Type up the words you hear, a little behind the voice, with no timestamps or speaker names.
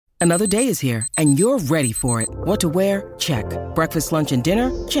Another day is here, and you're ready for it. What to wear? Check. Breakfast, lunch, and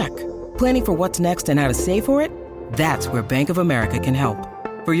dinner? Check. Planning for what's next and how to save for it? That's where Bank of America can help.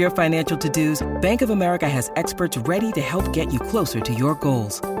 For your financial to-dos, Bank of America has experts ready to help get you closer to your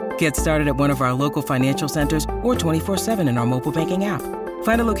goals. Get started at one of our local financial centers or 24/7 in our mobile banking app.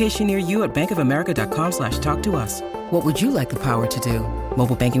 Find a location near you at bankofamerica.com/talktous. What would you like the power to do?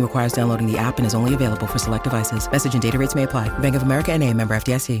 Mobile banking requires downloading the app and is only available for select devices. Message and data rates may apply. Bank of America N.A., member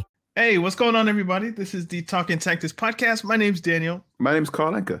FDIC. Hey, what's going on, everybody? This is the Talking Tactics podcast. My name's Daniel. My name's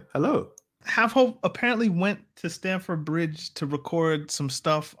Carl Anker. Hello. Have Hope apparently went to Stamford Bridge to record some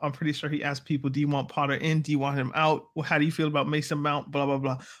stuff. I'm pretty sure he asked people, do you want Potter in? Do you want him out? Well, how do you feel about Mason Mount? Blah, blah,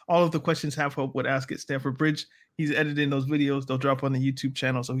 blah. All of the questions Have Hope would ask at Stamford Bridge. He's editing those videos. They'll drop on the YouTube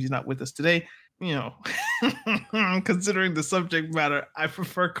channel, so he's not with us today. You know, considering the subject matter, I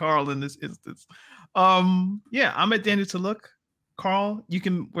prefer Carl in this instance. Yeah, I'm at Daniel to Look. Carl, you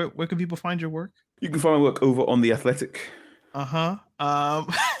can where can people find your work? You can find my work over on The Athletic. I'm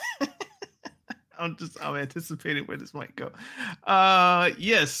anticipating where this might go.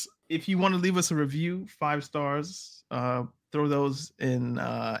 Yes, if you want to leave us a review, 5 stars, throw those in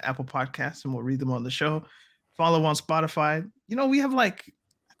Apple Podcasts and we'll read them on the show. Follow on Spotify. You know, we have I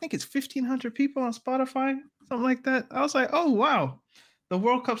think it's 1,500 people on Spotify, something like that. I was like, oh, wow. The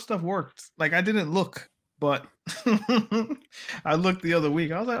World Cup stuff worked. I didn't look, but I looked the other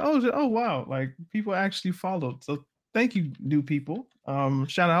week. I was like, oh, wow. People actually followed. So thank you, new people.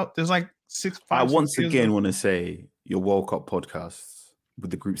 Shout out. There's 6. I once again want to say your World Cup podcast with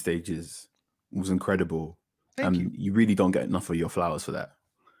the group stages was incredible. Thank you. You really don't get enough of your flowers for that.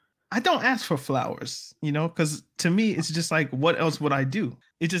 I don't ask for flowers, because to me, it's just what else would I do?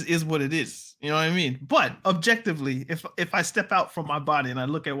 It just is what it is. You know what I mean? But objectively, if I step out from my body and I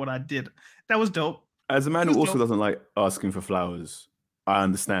look at what I did, that was dope. As a man who also doesn't like asking for flowers, I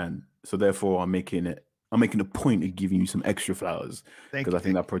understand. So therefore, I'm making a point of giving you some extra flowers because I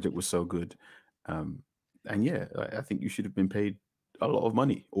think that project was so good. And yeah, I think you should have been paid a lot of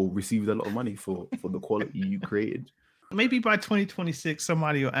money or received a lot of money for the quality you created. Maybe by 2026,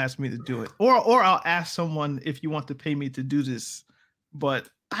 somebody will ask me to do it, or I'll ask someone if you want to pay me to do this. But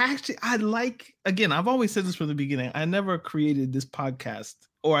I've always said this from the beginning. I never created this podcast,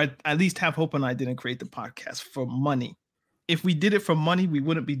 or I at least Have Hope and I didn't create the podcast for money. If we did it for money, we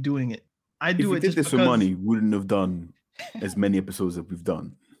wouldn't be doing it. If we did this for money, we wouldn't have done as many episodes that we've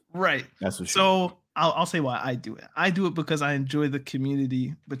done. Right. That's for sure. So I'll say why I do it. I do it because I enjoy the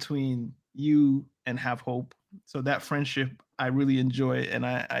community between you and Have Hope. So that friendship I really enjoy and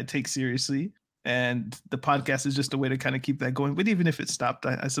I take seriously. And the podcast is just a way to kind of keep that going. But even if it stopped,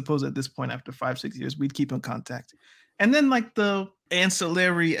 I suppose at this point, after 5-6 years, we'd keep in contact. And then the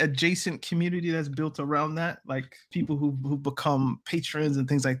ancillary adjacent community that's built around that, people who become patrons and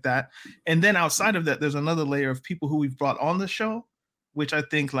things like that. And then outside of that, there's another layer of people who we've brought on the show, which I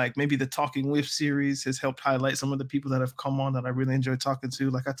think maybe the Talking With series has helped highlight some of the people that have come on that I really enjoy talking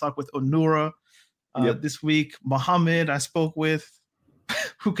to. I talked with Onura this week, Mohammed I spoke with,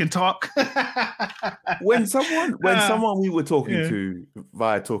 who can talk. when someone we were talking to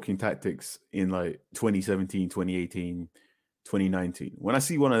via Talking Tactics in 2017, 2018, 2019, when I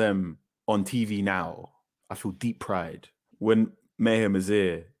see one of them on TV now, I feel deep pride. When Mayhem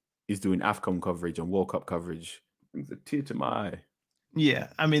Azir is doing AFCON coverage and World Cup coverage, it brings a tear to my eye. Yeah,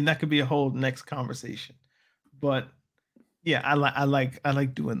 I mean that could be a whole next conversation, but yeah, I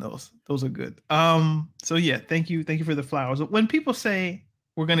like doing those. Those are good. So yeah, thank you for the flowers. When people say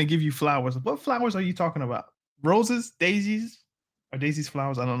we're gonna give you flowers, what flowers are you talking about? Roses, daisies, or daisies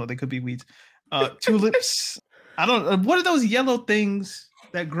flowers? I don't know. They could be weeds. Tulips. I don't know. What are those yellow things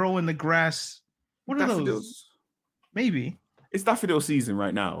that grow in the grass? What are those? Maybe it's daffodil season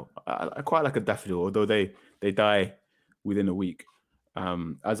right now. I quite like a daffodil, although they die within a week.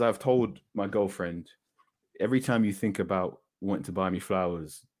 As I've told my girlfriend, every time you think about wanting to buy me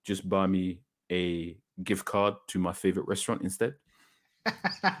flowers, just buy me a gift card to my favorite restaurant instead. But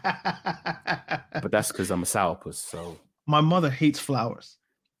that's because I'm a sourpuss. So my mother hates flowers.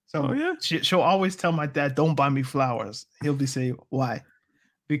 So she'll always tell my dad, "Don't buy me flowers." He'll be saying, "Why?"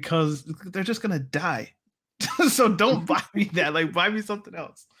 Because they're just gonna die. So don't buy me that. Buy me something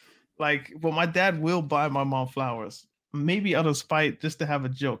else. But my dad will buy my mom flowers, maybe out of spite, just to have a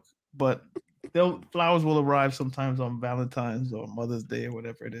joke. But flowers will arrive sometimes on Valentine's or Mother's Day or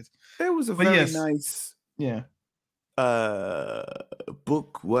whatever it is. There was a very nice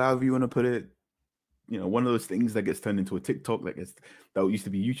book, whatever you want to put it. One of those things that gets turned into a TikTok, that used to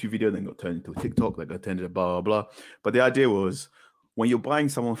be a YouTube video, then got turned into a TikTok, that got turned into blah, blah, blah. But the idea was, when you're buying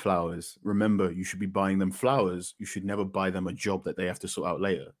someone flowers, remember, you should be buying them flowers. You should never buy them a job that they have to sort out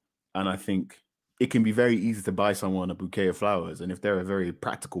later. And I think it can be very easy to buy someone a bouquet of flowers. And if they're a very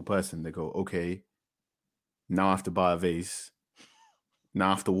practical person, they go, okay, now I have to buy a vase. Now I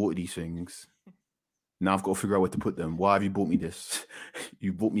have to water these things. Now I've got to figure out where to put them. Why have you bought me this?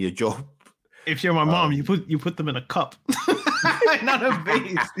 You bought me a job. If you're my mom, you put them in a cup. Not a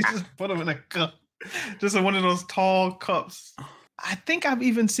vase. You just put them in a cup. Just in one of those tall cups. I think I've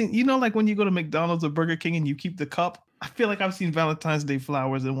even seen, like when you go to McDonald's or Burger King and you keep the cup. I feel like I've seen Valentine's Day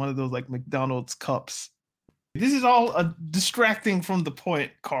flowers in one of those like McDonald's cups. This is all distracting from the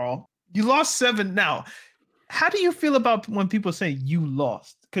point, Carl. You lost 7 now. How do you feel about when people say you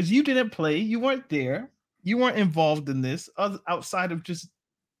lost? Because you didn't play. You weren't there. You weren't involved in this outside of just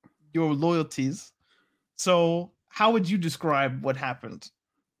your loyalties. So how would you describe what happened?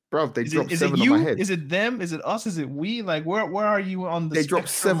 Bro, they dropped 7 on my head. Is it them? Is it us? Is it we? Like, where are you on the They dropped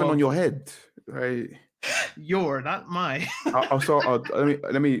 7 on your head, right? Your, not mine.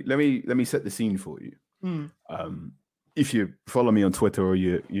 Let me set the scene for you. If you follow me on Twitter or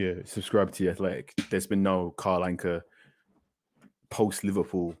you subscribe to The Athletic, there's been no Carl Anka post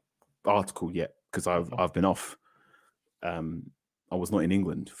Liverpool article yet because I've been off. I was not in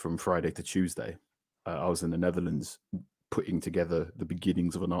England from Friday to Tuesday. I was in the Netherlands putting together the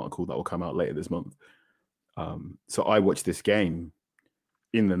beginnings of an article that will come out later this month. So I watched this game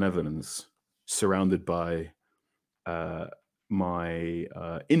in the Netherlands, surrounded by my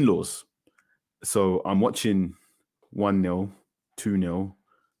in-laws. So I'm watching 1-0, 2-0,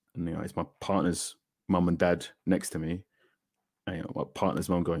 and it's my partner's mum and dad next to me. And my partner's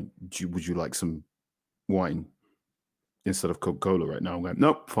mum going, would you like some wine instead of Coca-Cola right now? I'm going,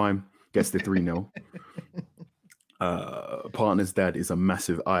 nope, fine. Gets the 3-0. Partner's dad is a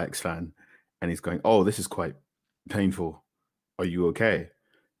massive Ajax fan, and he's going, oh, this is quite painful. Are you okay?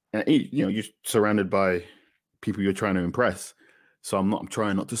 And you're surrounded by people you're trying to impress. So I'm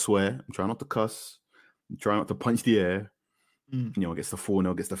trying not to swear. I'm trying not to cuss. I'm trying not to punch the air. Gets the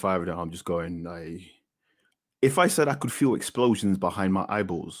 4-0, gets the 5-0. I'm just going, if I said I could feel explosions behind my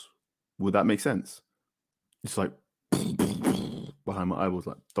eyeballs, would that make sense? It's like behind my eyeballs,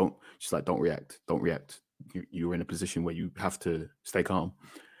 don't react. Don't react. You're in a position where you have to stay calm.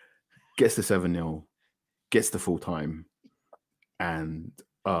 Gets the 7-0, gets the full time, and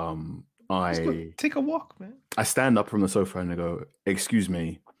I take a walk, man. I stand up from the sofa and I go, "Excuse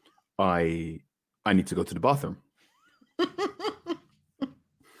me, I need to go to the bathroom."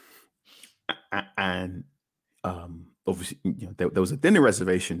 And obviously, there was a dinner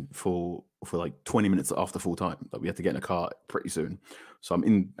reservation for like 20 minutes after full time that we had to get in a car pretty soon. So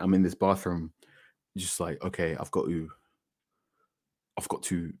I'm in this bathroom, just like, okay, I've got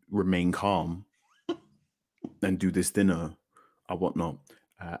to remain calm and do this dinner and whatnot.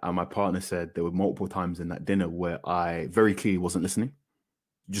 And my partner said there were multiple times in that dinner where I very clearly wasn't listening,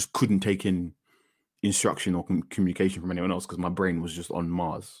 just couldn't take in instruction or communication from anyone else because my brain was just on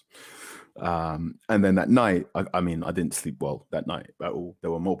Mars. And then that night, I didn't sleep well that night at all. There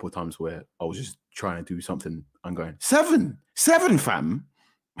were multiple times where I was just trying to do something and going, seven, fam.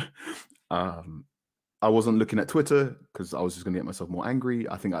 I wasn't looking at Twitter because I was just going to get myself more angry.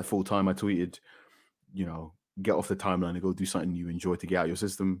 I think at full time I tweeted, get off the timeline and go do something you enjoy to get out your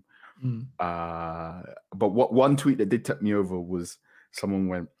system. But what one tweet that did tip me over was someone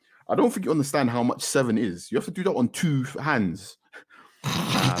went, I don't think you understand how much 7 is. You have to do that on 2 hands.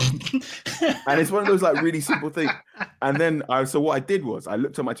 And it's one of those like really simple things. And then so what I did was I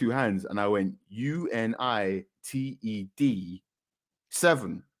looked at my 2 hands and I went UNITED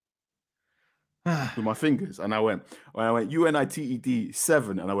 7 with my fingers, and I went UNITED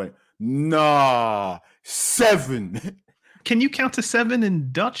 7, and I went, nah, 7. Can you count to 7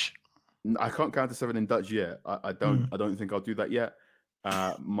 in Dutch? I can't count to 7 in Dutch yet. I don't think I'll do that yet.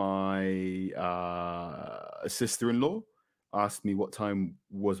 My sister-in-law asked me what time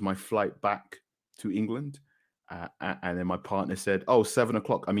was my flight back to England, and then my partner said, 7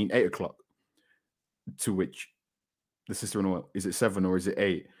 o'clock. 8 o'clock. To which the sister-in-law, is it 7 or is it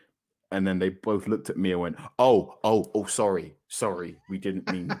 8? And then they both looked at me and went, sorry, we didn't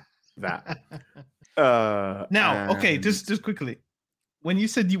mean that. Okay, just quickly, when you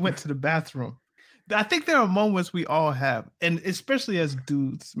said you went to the bathroom, I think there are moments we all have, and especially as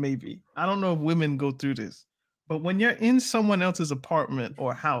dudes, maybe. I don't know if women go through this, but when you're in someone else's apartment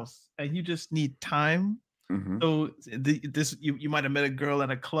or house and you just need time, so you might have met a girl at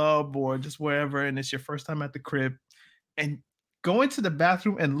a club or just wherever, and it's your first time at the crib, and going to the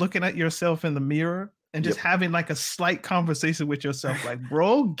bathroom and looking at yourself in the mirror and just having like a slight conversation with yourself, like,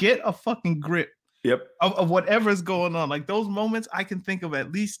 bro, get a fucking grip of whatever's going on. Like those moments, I can think of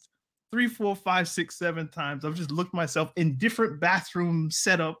at least 3, 4, 5, 6, 7 times. I've just looked myself in different bathroom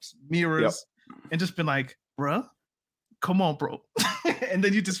setups, mirrors, and just been like, bruh, come on, bro. And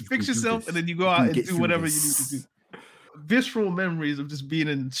then you just fix yourself and then you go out and do whatever you need to do. Visceral memories of just being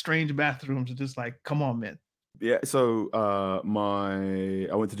in strange bathrooms and just like, come on, man. Yeah, so I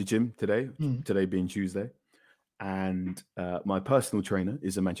went to the gym today, today being Tuesday, and my personal trainer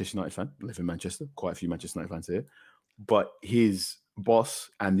is a Manchester United fan. I live in Manchester, quite a few Manchester United fans here, but his boss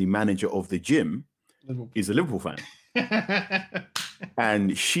and the manager of the gym is a Liverpool fan.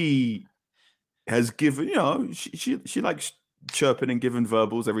 And she has given, she likes chirping and giving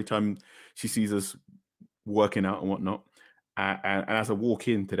verbals every time she sees us working out and whatnot. And as I walk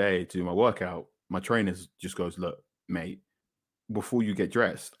in today to do my workout, my trainer just goes, look, mate, before you get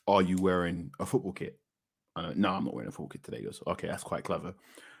dressed, are you wearing a football kit? No, I'm not wearing a football kit today. He goes, okay, that's quite clever.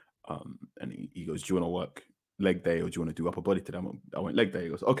 And he goes, do you want to work leg day or do you want to do upper body today? I went leg day. He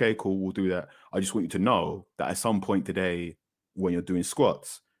goes, okay, cool, we'll do that. I just want you to know that at some point today, when you're doing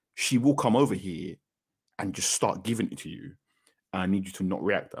squats, she will come over here and just start giving it to you. I need you to not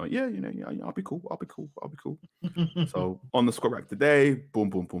react. I'm like, yeah, I'll be cool. So on the squat rack today, boom,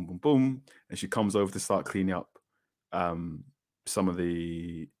 boom, boom, boom, boom. And she comes over to start cleaning up some of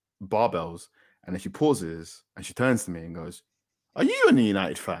the barbells. And then she pauses and she turns to me and goes, are you a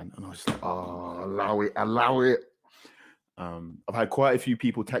United fan? And I was like, oh, allow it. I've had quite a few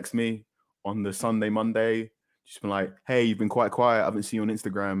people text me on the Sunday, Monday, just been like, hey, you've been quite quiet. I haven't seen you on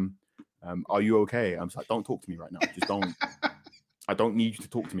Instagram. Are you okay? I'm just like, don't talk to me right now. Just don't. I don't need you to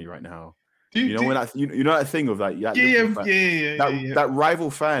talk to me right now. When that that thing of that, that rival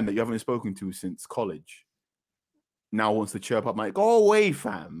fan that you haven't spoken to since college now wants to chirp up, like, go away,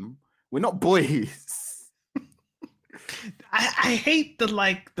 fam. We're not boys. I hate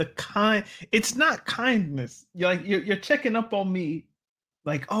the kind. It's not kindness. You're checking up on me,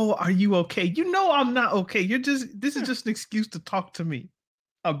 like, oh, are you okay? You know I'm not okay. This is just an excuse to talk to me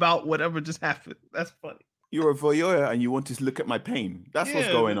about whatever just happened. That's funny. You're a voyeur and you want to look at my pain. That's what's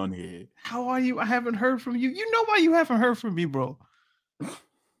going on here. How are you? I haven't heard from you. You know why you haven't heard from me, bro.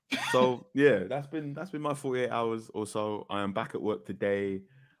 So yeah, that's been my 48 hours or so. I am back at work today.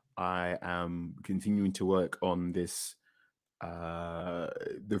 I am continuing to work on this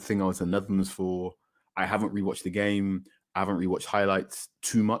the thing I was in the Netherlands for. I haven't rewatched the game. I haven't rewatched highlights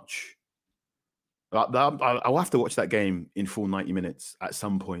too much. I'll have to watch that game in full 90 minutes at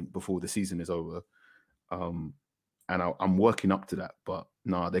some point before the season is over. And I'm working up to that, but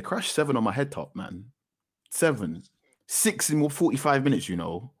no, they crashed 7 on my head top, man. 7, 6 in 45 minutes,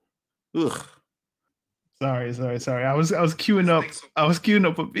 Ugh. Sorry. I was queuing up. I was queuing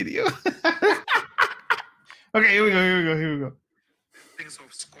up a video. Okay, here we go. Things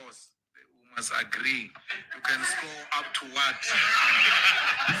of scores, we must agree. You can score up to what?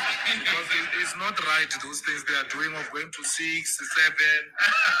 Because it's not right, those things they are doing of going to 6, 7.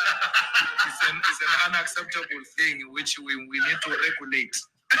 It's an unacceptable thing which we need to regulate. So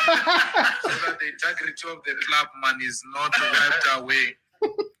that the integrity of the club, man, is not wiped away.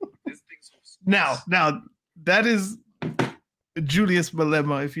 Now, that is Julius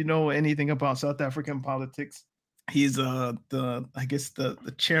Malema. If you know anything about South African politics, he's the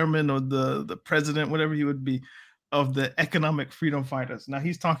chairman or the president, whatever he would be, of the Economic Freedom Fighters. Now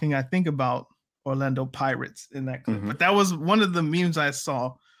he's talking, I think, about Orlando Pirates in that clip. Mm-hmm. But that was one of the memes I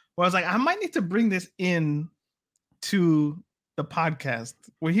saw where I was like, I might need to bring this in to the podcast,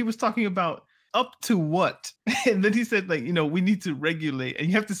 where he was talking about up to what? And then he said, like, we need to regulate. And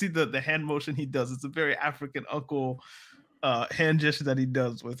you have to see the hand motion he does. It's a very African uncle hand gesture that he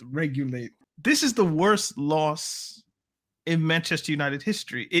does with regulate. This is the worst loss in Manchester United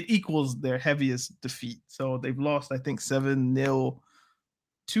history. It equals their heaviest defeat. So they've lost, I think, 7-0,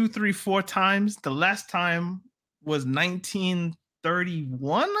 2, 3, 4 times. The last time was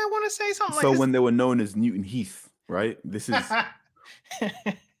 1931, I want to say, something like that. So when they were known as Newton Heath, right? This is...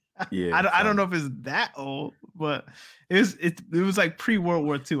 Yeah, I don't know if it's that old, but it was like pre-World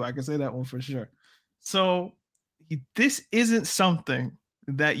War II. I can say that one for sure. So this isn't something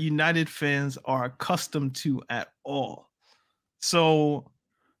that United fans are accustomed to at all. So,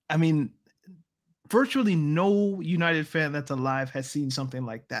 I mean, virtually no United fan that's alive has seen something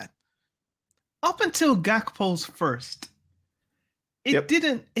like that. Up until Gakpo's first,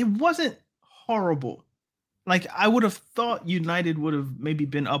 it wasn't horrible. Like, I would have thought United would have maybe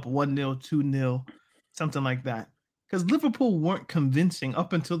been up 1-0, 2-0, something like that. Because Liverpool weren't convincing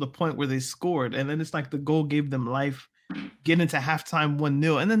up until the point where they scored. And then it's like the goal gave them life, get into halftime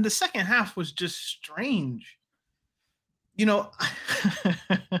 1-0. And then the second half was just strange.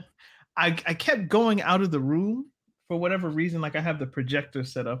 I kept going out of the room for whatever reason, like I have the projector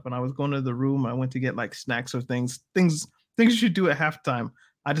set up, and I was going to the room. I went to get like snacks or things you should do at halftime.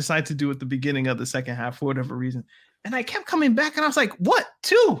 I decided to do at the beginning of the second half for whatever reason, and I kept coming back, and I was like, "What?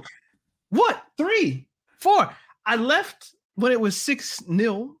 2? What? 3? 4?" I left when it was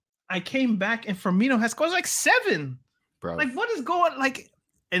 6-0. I came back, and Firmino has scored like 7. Bro. Like, what is going like?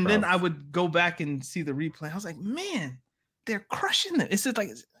 And Bro. then I would go back and see the replay. I was like, man, they're crushing it. It's just like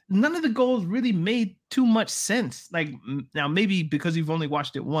none of the goals really made too much sense. Like now, maybe because you've only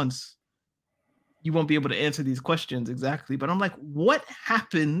watched it once, you won't be able to answer these questions exactly. But I'm like, what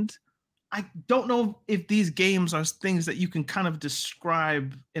happened? I don't know if these games are things that you can kind of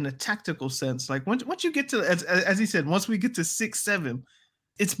describe in a tactical sense. Like once you get to, as he said, once we get to 6-7,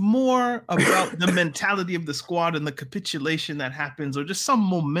 it's more about the mentality of the squad and the capitulation that happens, or just some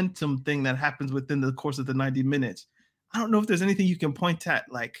momentum thing that happens within the course of the 90 minutes. I don't know if there's anything you can point at,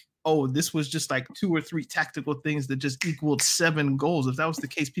 like, oh, this was just like 2 or 3 tactical things that just equaled 7 goals. If that was the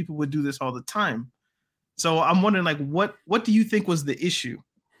case, people would do this all the time. So I'm wondering, like, what do you think was the issue?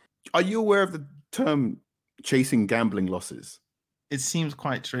 Are you aware of the term chasing gambling losses? It seems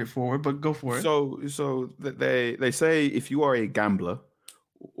quite straightforward, but go for it. So they say if you are a gambler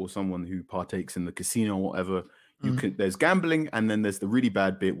or someone who partakes in the casino or whatever, there's gambling, and then there's the really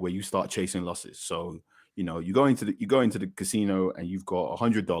bad bit where you start chasing losses. So you go into the casino and you've got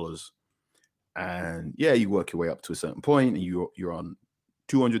 $100, and you work your way up to a certain point, and you're on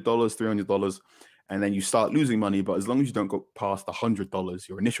 $200, $300, and then you start losing money. But as long as you don't go past $100,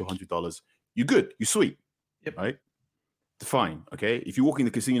 your initial $100, you're good, you're sweet. Yep. Right? Fine. Okay. If you walk in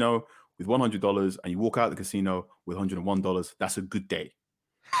the casino with $100 and you walk out the casino with $101, that's a good day.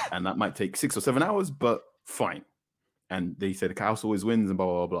 And that might take 6 or 7 hours, but fine. And they say the house always wins and blah,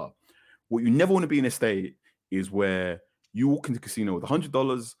 blah, blah. What you never want to be in a state is where you walk into the casino with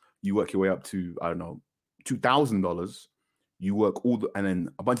 $100, you work your way up to, I don't know, $2,000, you work and then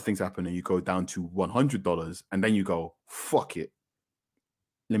a bunch of things happen and you go down to $100, and then you go, fuck it.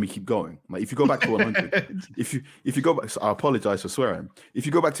 Let me keep going. Like if you go back to 100, if you go back, so I apologize for swearing. If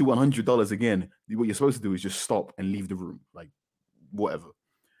you go back to $100 again, what you're supposed to do is just stop and leave the room, like whatever.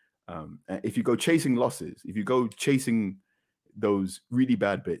 If you go chasing losses, if you go chasing those really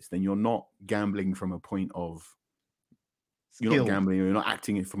bad bits, then you're not gambling from a point of skill. You're not gambling. You're not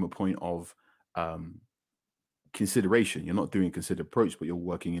acting from a point of consideration. You're not doing a considered approach, but you're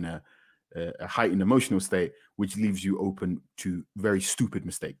working in a heightened emotional state, which leaves you open to very stupid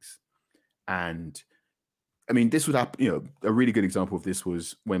mistakes. And I mean, this would happen. A really good example of this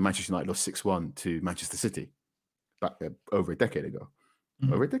was when Manchester United lost 6-1 to Manchester City back over a decade ago.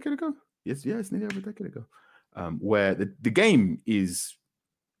 Mm-hmm. Over a decade ago? Yes, it's nearly over a decade ago. Where the game is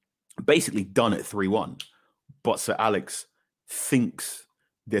basically done at 3-1, but Sir Alex thinks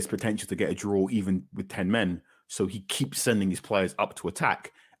there's potential to get a draw even with 10 men, so he keeps sending his players up to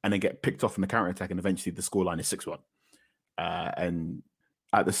attack, and they get picked off in the counter-attack, and eventually the scoreline is 6-1. And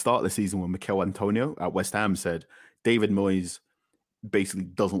at the start of the season, when Mikel Antonio at West Ham said David Moyes basically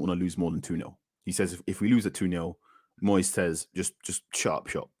doesn't want to lose more than 2-0. He says if we lose at 2-0, Moyes says just shut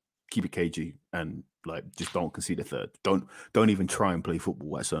up, keep it cagey, and like just don't concede a third. Don't even try and play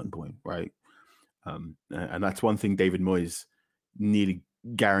football at a certain point, right? And that's one thing David Moyes nearly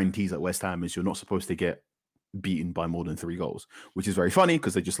guarantees at West Ham is you're not supposed to get beaten by more than 3 goals, which is very funny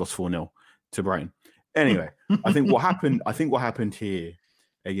because they just lost 4-0 to Brighton. Anyway, I think what happened here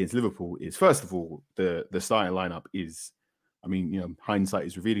against Liverpool is, first of all, the starting lineup is, I mean, hindsight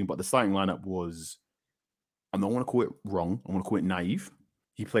is revealing, but the starting lineup was, I don't want to call it wrong, I want to call it naive.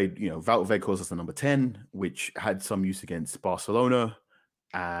 He played, Wout Weghorst as the number 10, which had some use against Barcelona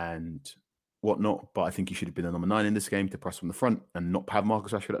and whatnot, but I think he should have been the number 9 in this game to press from the front and not have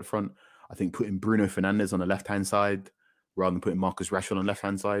Marcus Rashford at the front. I think putting Bruno Fernandes on the left-hand side rather than putting Marcus Rashford on the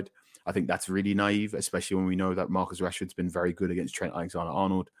left-hand side, I think that's really naive, especially when we know that Marcus Rashford's been very good against Trent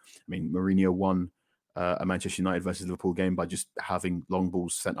Alexander-Arnold. I mean, Mourinho won a Manchester United versus Liverpool game by just having long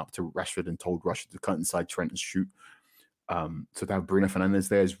balls sent up to Rashford and told Rashford to cut inside Trent and shoot. So to have Bruno Fernandes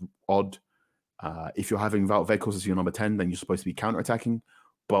there is odd. If you're having Wout Weghorst as your number 10, then you're supposed to be counter-attacking,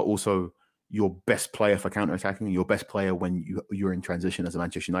 but also your best player for counter-attacking, your best player when you're in transition as a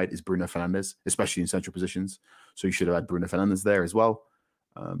Manchester United is Bruno Fernandes, especially in central positions. So you should have had Bruno Fernandes there as well.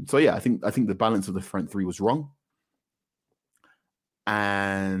 I think the balance of the front three was wrong.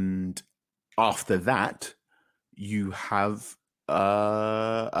 And after that, you have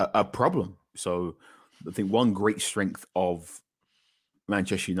a problem. So I think one great strength of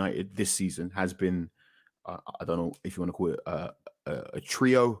Manchester United this season has been, I don't know if you want to call it a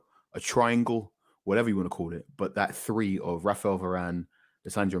trio, a triangle, whatever you want to call it, but that three of Rafael Varane,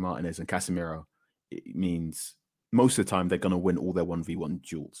 Lisandro Martinez, and Casemiro, it means most of the time they're going to win all their 1v1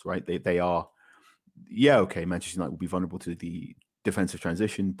 duels, right? They are, okay, Manchester United will be vulnerable to the defensive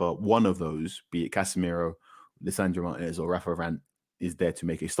transition, but one of those, be it Casemiro, Lisandro Martinez, or Rafa Varane, is there to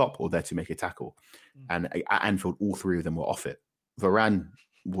make a stop or there to make a tackle. And at Anfield, all three of them were off it. Varane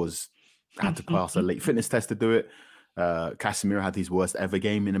had to pass a late fitness test to do it. Casemiro had his worst ever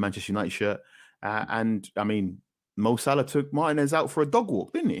game in a Manchester United shirt. And I mean, Mo Salah took Martinez out for a dog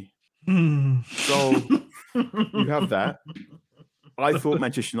walk, didn't he? So you have that. I thought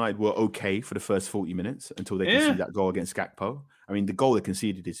Manchester United were okay for the first 40 minutes until they conceded that goal against Gakpo. I mean, the goal they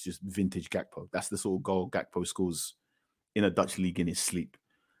conceded is just vintage Gakpo. That's the sort of goal Gakpo scores in a Dutch league in his sleep.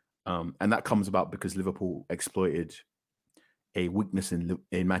 And that comes about because Liverpool exploited a weakness in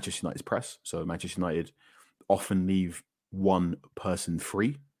Manchester United's press. So Manchester United often leave one person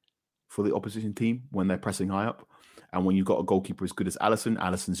free for the opposition team when they're pressing high up. And when you've got a goalkeeper as good as Alisson,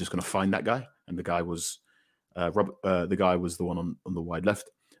 Alisson's just going to find that guy. And the guy was the one on the wide left.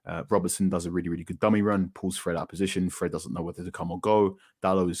 Robertson does a really, really good dummy run, pulls Fred out of position. Fred doesn't know whether to come or go.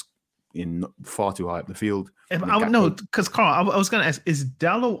 Dalot is in far too high up the field. Because Carl, I was going to ask, is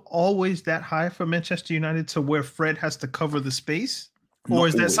Dalot always that high for Manchester United to where Fred has to cover the space? Or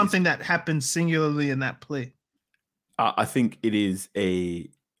is that something that happens singularly in that play? I think it is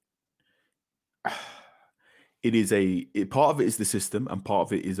part of it is the system and part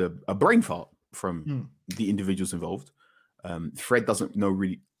of it is a brain fart from the individuals involved. Fred doesn't know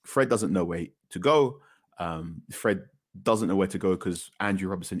where to go. Fred doesn't know where to go because Andrew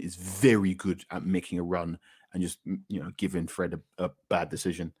Robertson is very good at making a run and just giving Fred a bad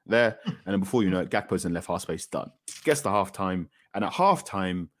decision there. And then before you know it, Gakpo's in left half space, done. Gets to halftime, and at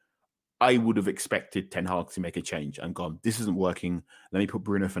halftime, I would have expected Ten Hag to make a change and gone, this isn't working. Let me put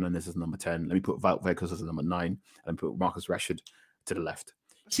Bruno Fernandes as number 10. Let me put Wout Weghorst as number 9, and put Marcus Rashford to the left.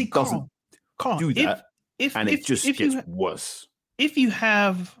 See, Carl, do that, it just gets worse. If you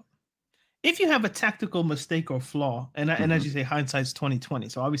have a tactical mistake or flaw, and as you say, hindsight's 2020,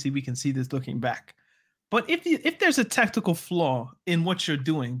 so obviously we can see this looking back. But if there's a tactical flaw in what you're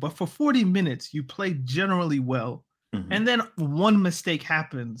doing, but for 40 minutes you play generally well, and then one mistake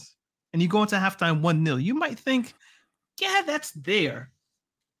happens, and you go into halftime 1-0, you might think, yeah, that's there.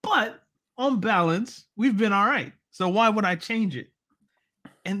 But on balance, we've been all right. So why would I change it?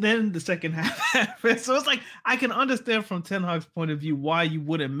 And then the second half happens. So it's like, I can understand from Ten Hag's point of view why you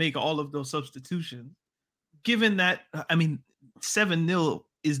wouldn't make all of those substitutions, given that, 7-0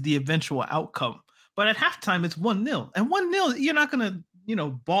 is the eventual outcome. But at halftime, it's 1-0. And 1-0, you're not going to,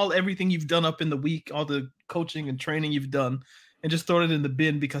 ball everything you've done up in the week, all the coaching and training you've done, and just throw it in the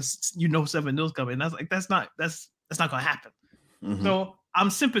bin because 7-0's coming. That's not going to happen. So I'm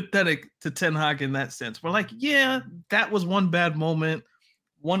sympathetic to Ten Hag in that sense. We're like, yeah, that was one bad moment.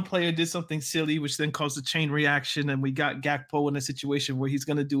 One player did something silly, which then caused a chain reaction, and we got Gakpo in a situation where he's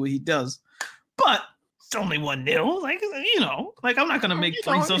going to do what he does. But it's only 1-0. I'm not going to make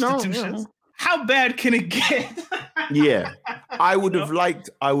three substitutions. How bad can it get? Yeah, I would have liked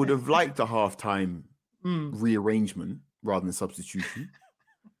a halftime rearrangement rather than substitution,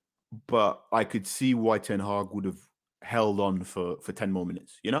 but I could see why Ten Hag would have held on for 10 more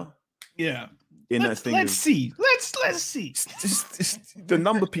minutes. Yeah. Let's see. The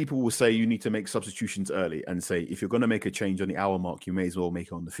number of people will say you need to make substitutions early and say if you're going to make a change on the hour mark, you may as well make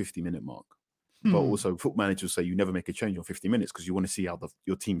it on the 50-minute mark. But also, football managers say you never make a change on 50 minutes because you want to see how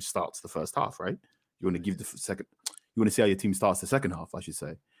your team starts the first half, right? You want to give you want to see how your team starts the second half, I should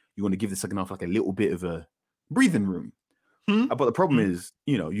say. You want to give the second half like a little bit of a breathing room. But the problem is,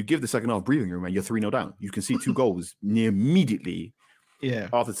 you give the second half breathing room and you're 3-0 down. You can see 2 goals near immediately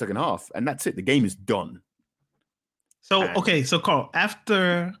after the second half, and that's it. The game is done. So, so Carl,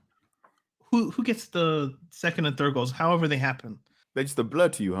 after who gets the second and third goals, however they happen? They're just a blur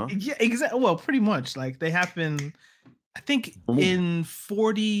to you, huh? Yeah, exactly. Well, pretty much. Like they happen, I think in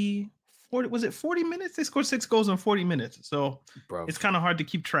 40 was it 40 minutes? They scored 6 goals in 40 minutes. So it's kind of hard to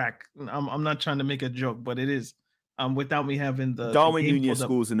keep track. I'm not trying to make a joke, but it is. Without me having the Darwin Nunez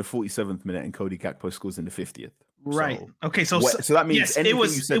scores in the 47th minute and Cody Gakpo scores in the 50th. Right. So, okay. So that means anything you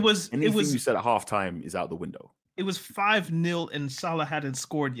said at halftime is out the window. It was 5-0 and Salah hadn't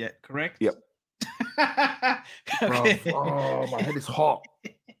scored yet, correct? Yep. Okay. Oh, my head is hot.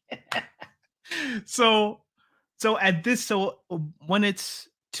 So when it's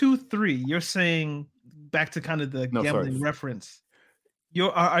 2-3, you're saying back to kind of the gambling reference.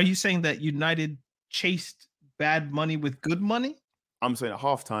 Are you saying that United chased bad money with good money? I'm saying at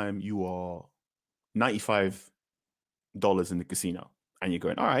halftime you are $95 in the casino, and you're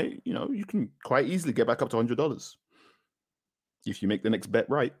going, all right, you can quite easily get back up to $100 if you make the next bet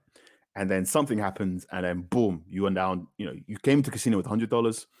right. and then something happens, and then boom, you went down. You came to casino with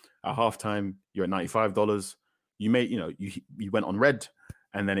 $100 at halftime. You're at $95. You made, you went on red,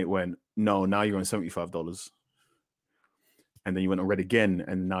 and then it went no. Now you're on $75, and then you went on red again,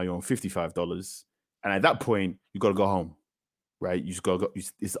 and now you're on $55. And at that point, you got to go home, right? You just got to go.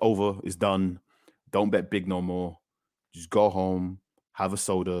 It's over. It's done. Don't bet big no more. Just go home, have a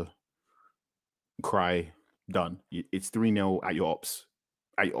soda, cry, done. It's 3-0 at your ops'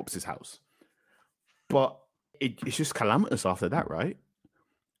 house. But it's just calamitous after that, right?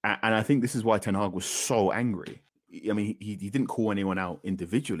 And I think this is why Ten Hag was so angry. I mean, he didn't call anyone out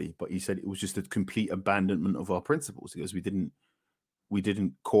individually, but he said it was just a complete abandonment of our principles because we didn't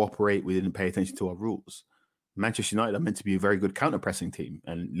cooperate, we didn't pay attention to our rules. Manchester United are meant to be a very good counter-pressing team,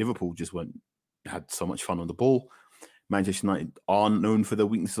 and Liverpool just had so much fun on the ball. Manchester United aren't known for their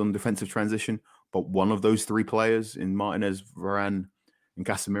weaknesses on defensive transition, but one of those three players in Martinez, Varane, and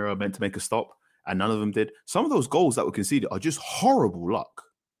Casemiro are meant to make a stop, and none of them did. Some of those goals that were conceded are just horrible luck.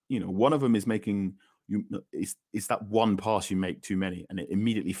 One of them is making it's that one pass you make too many, and it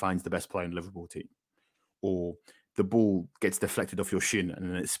immediately finds the best player in the Liverpool team, or the ball gets deflected off your shin and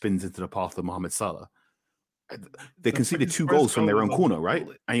then it spins into the path of Mohamed Salah. They conceded 2 goals from their own corner, right?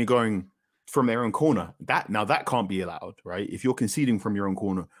 And you're going from their own corner. That can't be allowed, right? If you're conceding from your own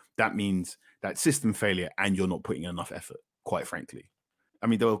corner, that means that system failure and you're not putting enough effort, quite frankly. I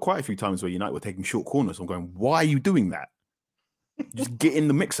mean, there were quite a few times where United were taking short corners. I'm going, why are you doing that? Just get in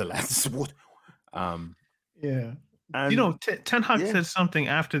the mixer, lads. What? Yeah. And, Ten Hag said something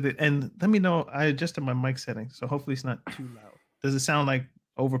after and let me know, I adjusted my mic settings, so hopefully it's not too loud. Does it sound like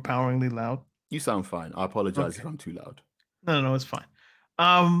overpoweringly loud? You sound fine. I apologize if I'm too loud. No, it's fine.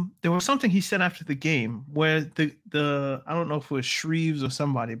 There was something he said after the game where the I don't know if it was Shreves or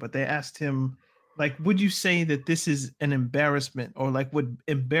somebody, but they asked him, like, would you say that this is an embarrassment, or like would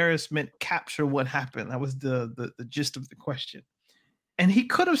embarrassment capture what happened? That was the gist of the question. And he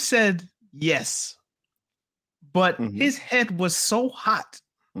could have said yes, but his head was so hot.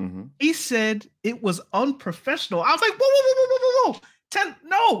 He said it was unprofessional. I was like, whoa.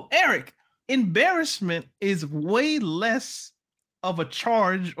 No, Eric, embarrassment is way less of a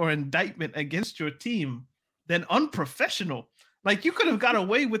charge or indictment against your team than unprofessional. Like, you could have got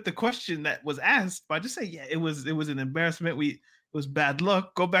away with the question that was asked by just saying, yeah, it was an embarrassment. It was bad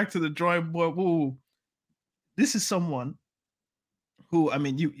luck. Go back to the drawing board. Woo. This is someone who, I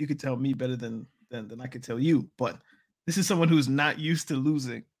mean, you could tell me better than I could tell you, but this is someone who's not used to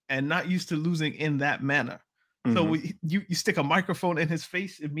losing, and not used to losing in that manner. So you stick a microphone in his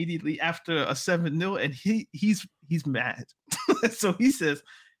face immediately after a 7-0, and he's mad. So he says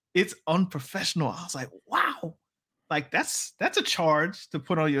it's unprofessional. I was like, wow, like that's a charge to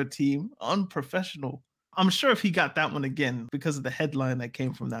put on your team. Unprofessional. I'm sure if he got that one again because of the headline that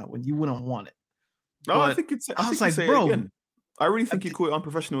came from that one, you wouldn't want it. No, but I think it's. I was like, bro, I really think he'd call it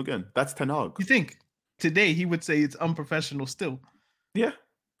unprofessional again. That's Ten Hag. You think today he would say it's unprofessional still? Yeah,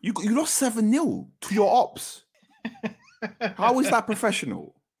 you lost 7-0 to your ops. How is that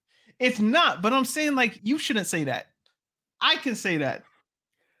professional? It's not, but I'm saying, like, you shouldn't say that. I can say that.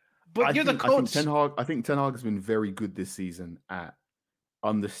 But you're the coach. I think Ten Hag has been very good this season at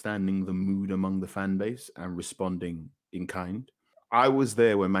understanding the mood among the fan base and responding in kind. I was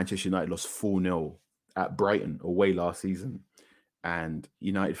there when Manchester United lost 4-0 at Brighton away last season, and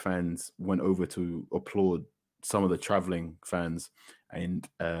United fans went over to applaud some of the travelling fans, and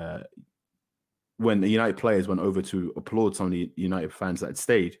when the United players went over to applaud some of the United fans that had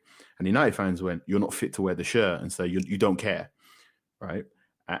stayed, and the United fans went, "You're not fit to wear the shirt," and so you don't care, right?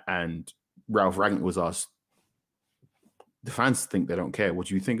 And Ralph Rangnick was asked, "The fans think they don't care. What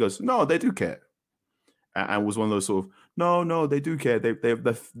do you think?" He goes, "No, they do care." And was one of those sort of, "No, they do care.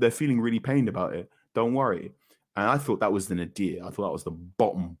 They're feeling really pained about it. Don't worry." And I thought that was the nadir. I thought that was the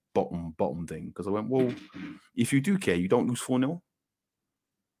bottom thing, because I went, well, if you do care, you don't lose 4-0.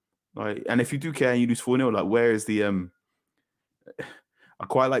 Like, and if you do care and you lose 4-0, like, where is the I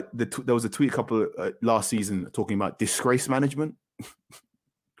quite like there was a tweet a couple last season talking about disgrace management,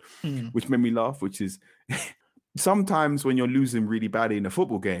 which made me laugh. Which is sometimes when you're losing really badly in a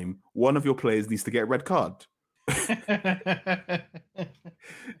football game, one of your players needs to get a red card.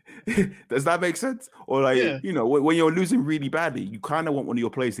 Does that make sense? Or like, when you're losing really badly, you kind of want one of your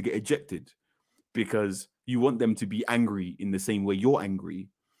players to get ejected because you want them to be angry in the same way you're angry,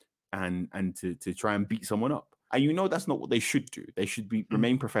 and to try and beat someone up. And that's not what they should do. They should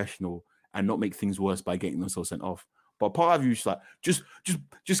remain professional and not make things worse by getting themselves sent off. But part of you is like,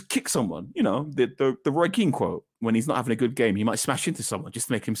 just kick someone. The Roy Keane quote, when he's not having a good game, he might smash into someone just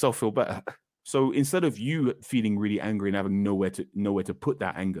to make himself feel better. So instead of you feeling really angry and having nowhere to put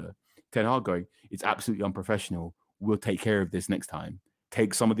that anger, Ten Hag going, it's absolutely unprofessional. We'll take care of this next time.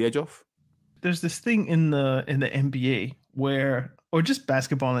 Take some of the edge off. There's this thing in the NBA where, or just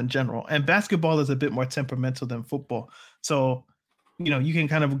basketball in general, and basketball is a bit more temperamental than football. So, you can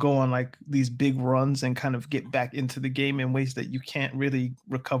kind of go on like these big runs and kind of get back into the game in ways that you can't really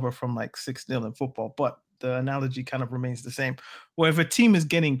recover from like 6-0 in football. But the analogy kind of remains the same. Where if a team is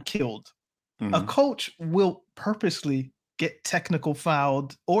getting killed, a coach will purposely get technical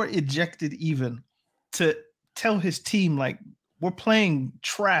fouled or ejected even to tell his team, like, we're playing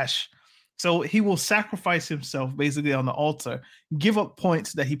trash. So he will sacrifice himself basically on the altar, give up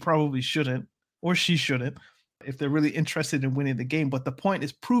points that he probably shouldn't, or she shouldn't, if they're really interested in winning the game. But the point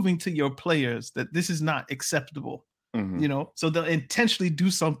is proving to your players that this is not acceptable, so they'll intentionally do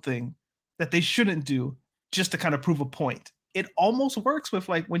something that they shouldn't do just to kind of prove a point. It almost works with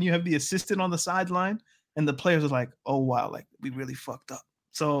like when you have the assistant on the sideline and the players are like, oh, wow, like we really fucked up.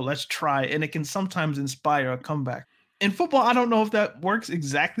 So let's try. And it can sometimes inspire a comeback. In football, I don't know if that works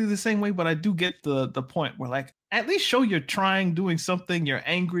exactly the same way, but I do get the point where like, at least show you're trying, doing something, you're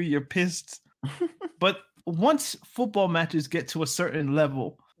angry, you're pissed. But once football matches get to a certain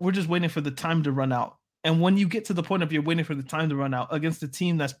level, we're just waiting for the time to run out. And when you get to the point of you're waiting for the time to run out against a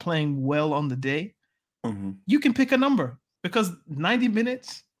team that's playing well on the day, you can pick a number because 90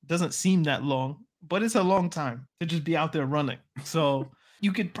 minutes doesn't seem that long, but it's a long time to just be out there running. So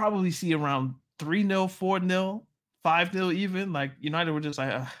you could probably see around 3-0, 4-0, 5-0 even. Like United were just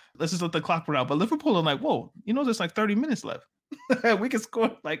like, let's just let the clock run out. But Liverpool are like, whoa, there's like 30 minutes left. We can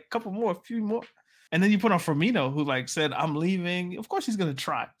score like a couple more, a few more. And then you put on Firmino, who like said, I'm leaving. Of course he's going to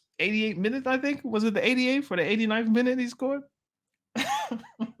try. 88 minutes, I think. Was it the 88 for the 89th minute he scored?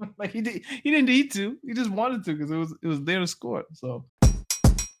 Like he didn't need to. He just wanted to because it was there to score. So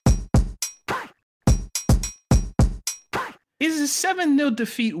is a 7-0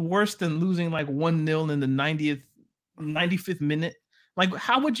 defeat worse than losing like 1-0 in the 95th minute? Like,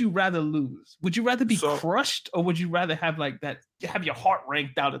 how would you rather lose? Would you rather be crushed, or would you rather have like that, have your heart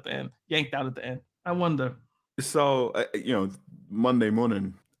yanked out at the end? I wonder. So, Monday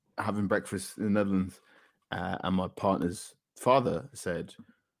morning, having breakfast in the Netherlands, and my partner's father said,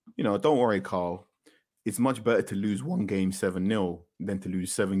 don't worry, Carl. It's much better to lose one game 7-0 than to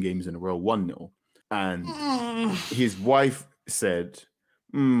lose 7 games in a row 1-0. And his wife said,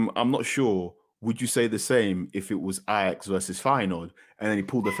 I'm not sure. Would you say the same if it was Ajax versus Feyenoord? And then he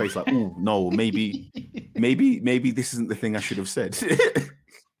pulled the face like, oh, no, maybe this isn't the thing I should have said.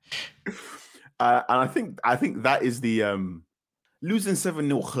 And I think that is the losing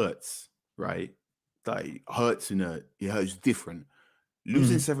 7-0 hurts, right? Like hurts it hurts different.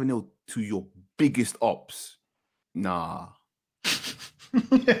 Losing 7-0 to your biggest ops, nah.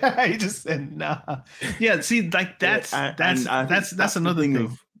 He just said nah. Yeah, see, like that's another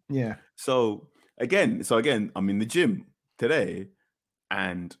thing. Yeah. So again, I'm in the gym today,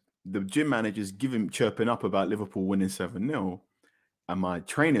 and the gym manager's chirping up about Liverpool winning 7-0, and my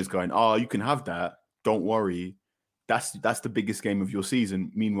trainer's going, "Oh, you can have that. Don't worry. That's the biggest game of your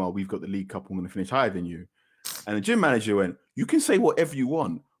season. Meanwhile, we've got the League Cup. I'm going to finish higher than you." And the gym manager went, "You can say whatever you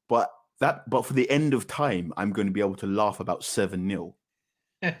want, but for the end of time, I'm going to be able to laugh about 7-0."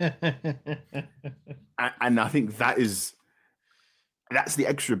 And I think that's the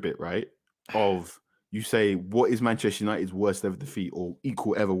extra bit, right? Of you say, what is Manchester United's worst ever defeat or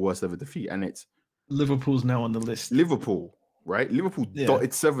equal ever worst ever defeat? And it's Liverpool's now on the list. Liverpool, right? Liverpool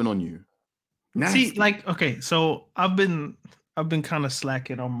dotted 7 on you. Nasty. See, like, okay, so I've been kind of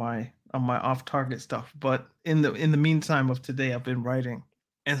slacking on my off-target stuff, but in the meantime of today, I've been writing,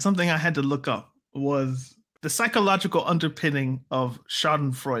 and something I had to look up was the psychological underpinning of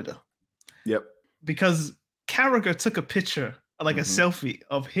Schadenfreude. Yep. Because Carragher took a picture, like a selfie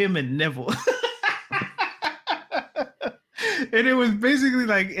of him and Neville. And it was basically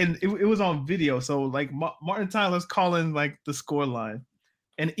like, and it was on video. So like Martin Tyler's calling like the score line,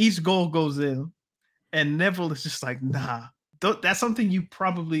 and each goal goes in, and Neville is just like, nah. That's something you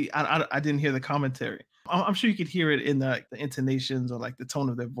probably, I didn't hear the commentary. I'm sure you could hear it in the intonations or like the tone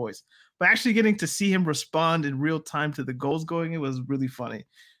of their voice. But actually getting to see him respond in real time to the goals going, it was really funny.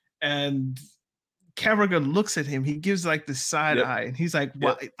 And Carragher looks at him. He gives like the side eye, and he's like,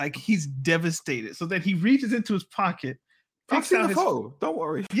 "What?" Like he's devastated. So then he reaches into his pocket. I've seen the photo. Don't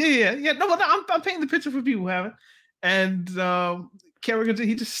worry. Yeah. No, I'm painting the picture for people who haven't. And Carragher,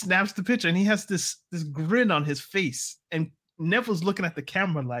 he just snaps the picture, and he has this grin on his face. And Neville's looking at the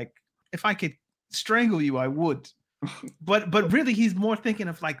camera like, if I could strangle you, I would. But really, he's more thinking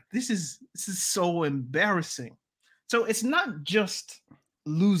of like, this is so embarrassing. So it's not just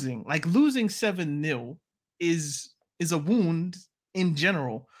losing. Like losing 7-0 is a wound in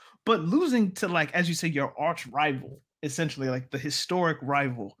general, But losing to, like, as you say, your arch rival, essentially, like the historic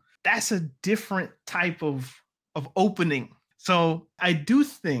rival, that's a different type of opening. So I do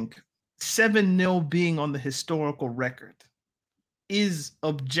think 7-0 being on the historical record is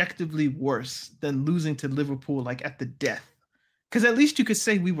objectively worse than losing to Liverpool like at the death. Because at least you could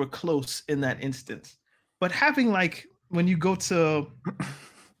say we were close in that instance. But having, like, when you go to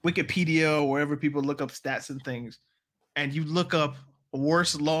Wikipedia or wherever people look up stats and things, and you look up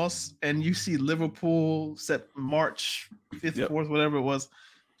worst loss and you see Liverpool set March 5th, 4th, whatever it was,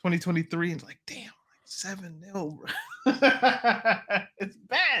 2023, and it's like, damn, like 7-0, bro. It's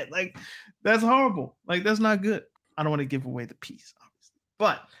bad. Like, that's horrible. Like, that's not good. I don't want to give away the piece, obviously.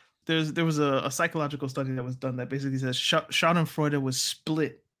 But there was a psychological study that was done that basically says Schadenfreude was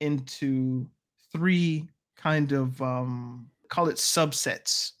split into 3 kind of call it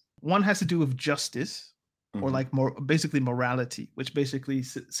subsets. One has to do with justice, or like more basically morality, which basically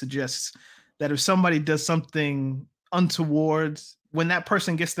suggests that if somebody does something untoward, when that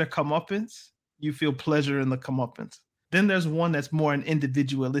person gets their comeuppance, you feel pleasure in the comeuppance. Then there's one that's more an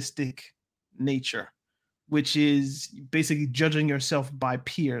individualistic nature, which is basically judging yourself by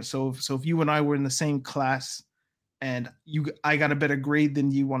peers. So if you and I were in the same class and I got a better grade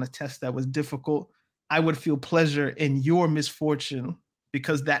than you on a test that was difficult, I would feel pleasure in your misfortune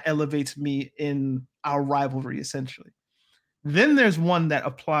because that elevates me in our rivalry, essentially. Then there's one that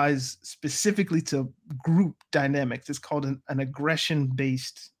applies specifically to group dynamics. It's called an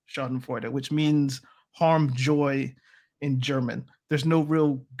aggression-based Schadenfreude, which means harm, joy in German. There's no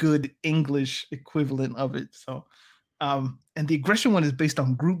real good English equivalent of it. So, and the aggression one is based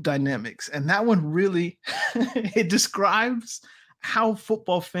on group dynamics. And that one really, it describes how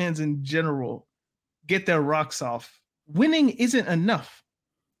football fans in general get their rocks off. Winning isn't enough.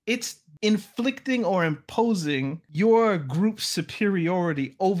 It's inflicting or imposing your group's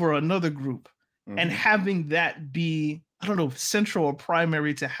superiority over another group and having that be, I don't know, central or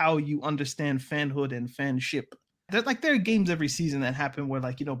primary to how you understand fanhood and fanship. There are games every season that happen where,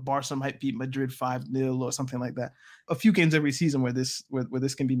 like, you know, Barca might beat Madrid 5-0 or something like that. A few games every season where this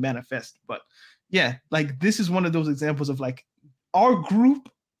can be manifest. But yeah, like, this is one of those examples of, like, our group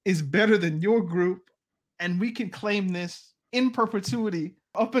is better than your group, and we can claim this in perpetuity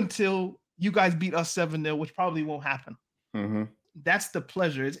up until you guys beat us 7-0, which probably won't happen. That's the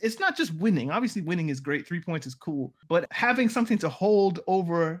pleasure. It's not just winning. Obviously, winning is great. 3 points is cool. But having something to hold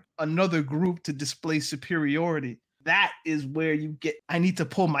over another group to display superiority, that is where you get, I need to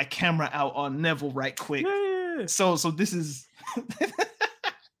pull my camera out on Neville right quick. Yeah. So this is...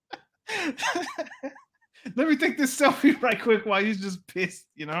 Let me take this selfie right quick while he's just pissed,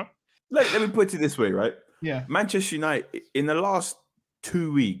 you know? Let me put it this way, right? Yeah. Manchester United, in the last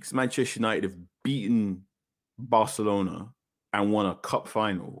 2 weeks, Manchester United have beaten Barcelona and won a cup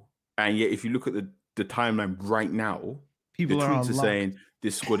final. And yet, if you look at the timeline right now, people the tweets are saying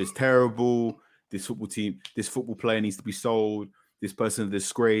this squad is terrible, this football player needs to be sold, this person is a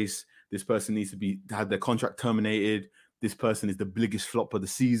disgrace, this person needs to have their contract terminated, this person is the biggest flop of the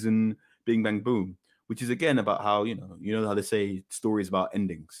season, bing, bang, boom. Which is, again, about how, you know how they say stories about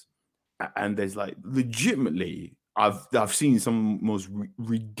endings. And there's, like, legitimately, I've seen some most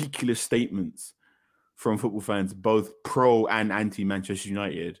ridiculous statements from football fans, both pro and anti Manchester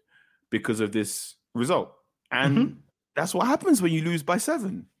United, because of this result. And that's what happens when you lose by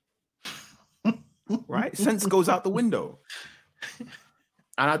 7. Right? Sense goes out the window.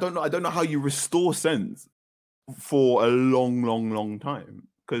 And I don't know how you restore sense for a long, long, long time.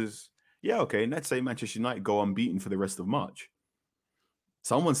 Because, yeah, okay, let's say Manchester United go unbeaten for the rest of March.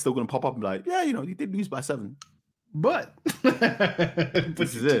 Someone's still going to pop up and be like, yeah, you did lose by 7. But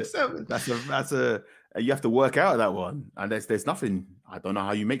this is it. 7. That's you have to work out that one. And there's nothing. I don't know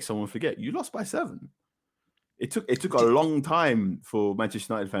how you make someone forget. You lost by 7. It took a long time for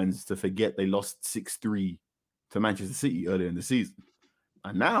Manchester United fans to forget they lost 6-3 to Manchester City earlier in the season.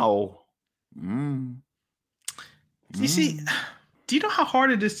 And now, you see, do you know how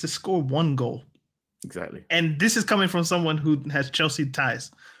hard it is to score 1 goal? Exactly. And this is coming from someone who has Chelsea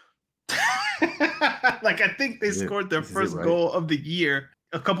ties. Like, I think they scored their first goal of the year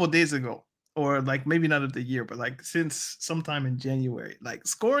a couple of days ago. Or, like, maybe not of the year, but, like, since sometime in January. Like,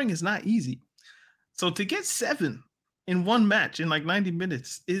 scoring is not easy. So to get 7 in one match in, like, 90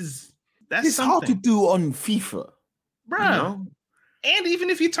 minutes it's something. Hard to do on FIFA. Bruh. You know? And even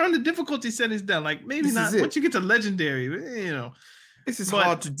if you turn the difficulty settings down, like, maybe this not once you get to legendary, you know. This is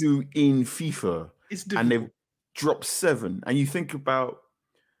hard to do in FIFA. It's difficult. And they've dropped 7. And you think about,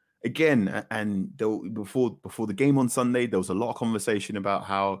 again, and before the game on Sunday, there was a lot of conversation about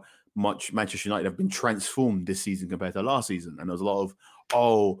how much Manchester United have been transformed this season compared to last season. And there was a lot of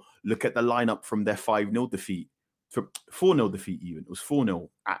oh, look at the lineup from their 5-0 defeat, 4-0 defeat even. It was 4-0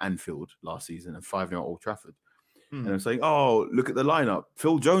 at Anfield last season and 5-0 at Old Trafford. And I'm saying, oh, look at the lineup.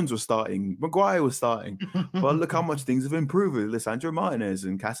 Phil Jones was starting. Maguire was starting. But look how much things have improved with Lisandro Martinez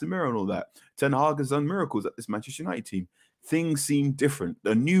and Casemiro and all that. Ten Hag has done miracles at this Manchester United team. Things seem different.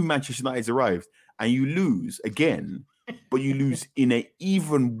 The new Manchester United's arrived and you lose again, but you lose in an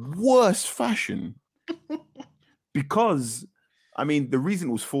even worse fashion. Because, I mean, the reason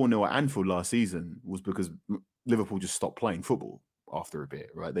it was 4-0 at Anfield last season was because Liverpool just stopped playing football after a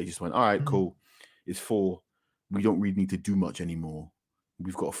bit, right? They just went, all right, cool. It's 4. We don't really need to do much anymore.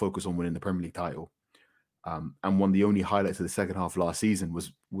 We've got to focus on winning the Premier League title. And one of the only highlights of the second half last season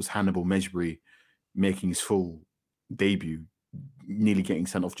was Hannibal Mejbri making his full debut, nearly getting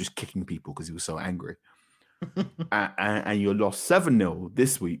sent off, just kicking people because he was so angry. and you lost 7-0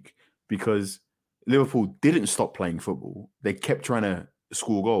 this week because Liverpool didn't stop playing football. They kept trying to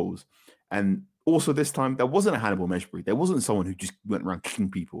score goals. And also this time, there wasn't a Hannibal Mejbri. There wasn't someone who just went around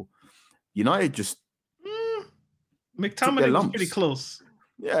kicking people. United just... McTominay was pretty close.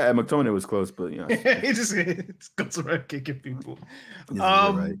 Yeah, McTominay was close, but he just goes around kicking people.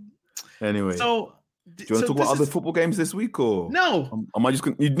 Right. Anyway, so do you want to talk about other football games this week, or no? Am I just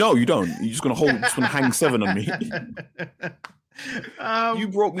going? No, you don't. You're just going to hang 7 on me. You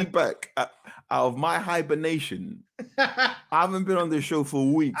brought me back out of my hibernation. I haven't been on this show for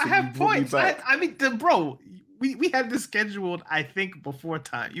weeks. I have points. I mean, bro. We had this scheduled, I think, before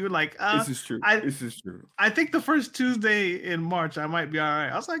time. You were like, this is true. This is true. I think the first Tuesday in March, I might be all right.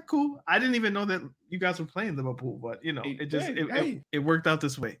 I was like, cool. I didn't even know that you guys were playing Liverpool, but it worked out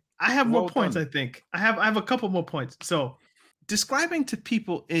this way. I have more points, I think. I have a couple more points. So describing to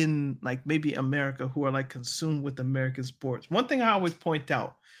people in like maybe America who are like consumed with American sports, one thing I always point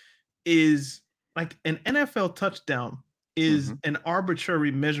out is like an NFL touchdown is an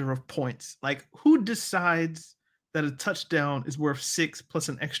arbitrary measure of points. Like, who decides that a touchdown is worth 6 plus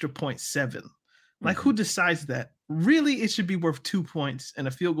an extra point 7? Like, who decides that? Really, it should be worth 2 points and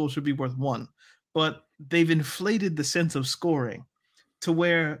a field goal should be worth 1. But they've inflated the sense of scoring to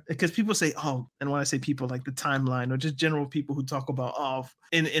where, because people say, oh, and when I say people, like the timeline or just general people who talk about, oh,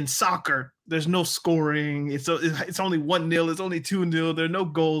 in soccer, there's no scoring. It's only 1-0. It's only 2-0. There are no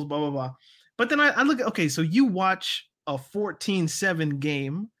goals, blah, blah, blah. But then I look at, okay, so you watch a 14-7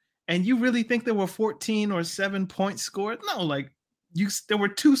 game and you really think there were 14 or 7 points scored? No, like there were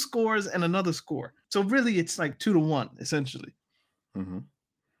 2 scores and another score. So really it's like 2-1 essentially.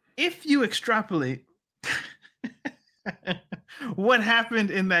 If you extrapolate what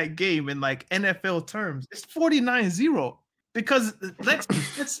happened in that game in like NFL terms, it's 49-0 because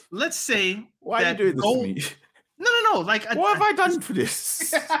let's say why are you doing this to me? No. Like, what have I done for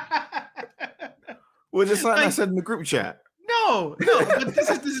this? Was it something I said in the group chat? No. But this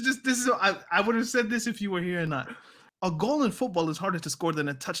is. I would have said this if you were here or not. A goal in football is harder to score than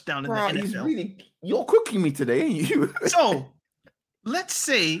a touchdown in the NFL. You're cooking me today, ain't you? So, let's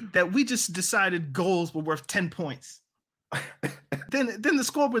say that we just decided goals were worth 10 points. then the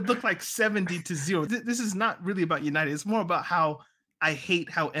score would look like 70-0. This is not really about United. It's more about how I hate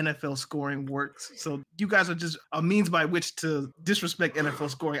how NFL scoring works. So you guys are just a means by which to disrespect NFL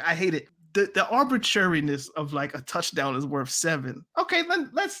scoring. I hate it. The arbitrariness of like a touchdown is worth 7. Okay, then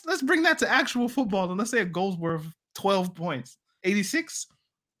let's bring that to actual football and let's say a goal's worth 12 points. 86?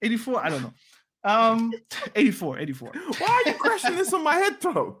 84? I don't know. 84. Why are you crashing this on my head,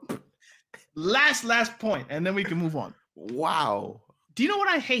 bro? Last point, and then we can move on. Wow. Do you know what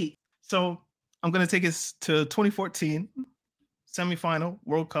I hate? So I'm going to take us to 2014 semifinal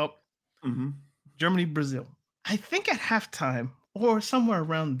World Cup, Germany, Brazil. I think at halftime or somewhere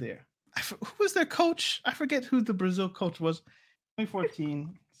around there, who was their coach? I forget who the Brazil coach was.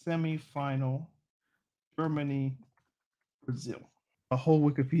 2014 semifinal, Germany, Brazil. A whole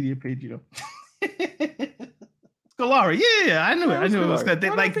Wikipedia page, you know. Scolari, yeah, I knew it. I knew it was that.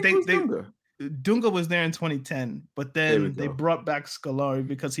 Dunga was there in 2010, but then they brought back Scolari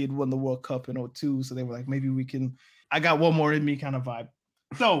because he had won the World Cup in 2002. So they were like, maybe we can. I got one more in me kind of vibe.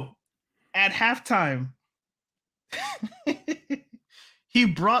 So at halftime, he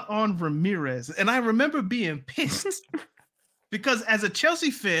brought on Ramirez. And I remember being pissed because as a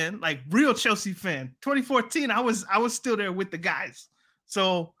Chelsea fan, like real Chelsea fan, 2014, I was still there with the guys.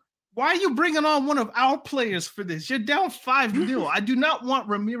 So why are you bringing on one of our players for this? You're down 5-0. I do not want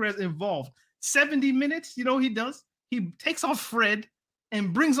Ramirez involved. 70 minutes, you know what he does? He takes off Fred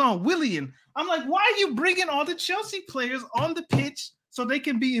and brings on Willian. I'm like, why are you bringing all the Chelsea players on the pitch so they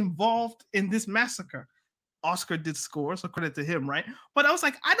can be involved in this massacre? Oscar did score, so credit to him, right? But I was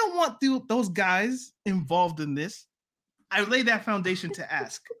like, I don't want those guys involved in this. I lay that foundation to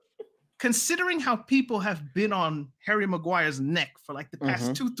ask, considering how people have been on Harry Maguire's neck for like the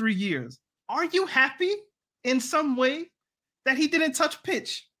past 2-3 years, are you happy in some way that he didn't touch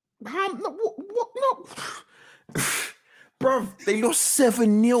pitch? No. Bro, they lost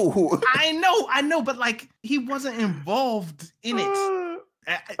 7-0. I know, but like he wasn't involved in it.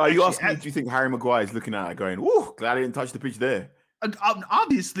 Are you asking me, do you think Harry Maguire is looking at it going, "Ooh, glad I didn't touch the pitch there"?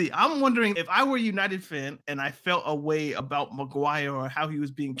 Obviously, I'm wondering if I were a United fan and I felt a way about Maguire or how he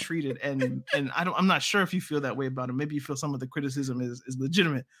was being treated, and I'm not sure if you feel that way about him. Maybe you feel some of the criticism is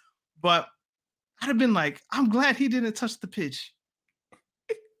legitimate, but I'd have been like, I'm glad he didn't touch the pitch.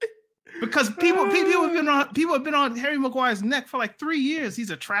 Because people have been on Harry Maguire's neck for like 3 years. He's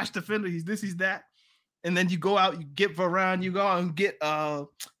a trash defender. He's this, he's that. And then you go out, you get Varane, you go out and get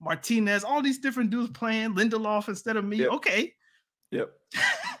Martinez, all these different dudes playing Lindelof instead of me. Yep. Okay. Yep.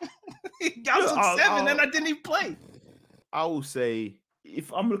 I was 7 and I didn't even play. I will say,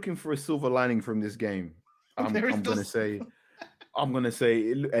 if I'm looking for a silver lining from this game, I'm gonna say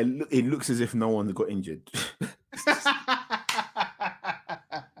it looks as if no one got injured.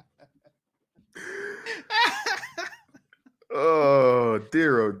 Oh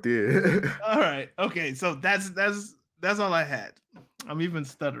dear. All right. Okay. So that's all I had. I'm even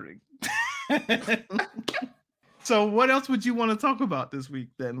stuttering. So what else would you want to talk about this week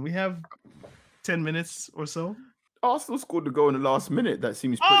then? We have 10 minutes or so. Arsenal scored the goal in the last minute. That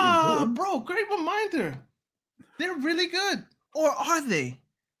seems pretty important. Bro, great reminder. They're really good. Or are they?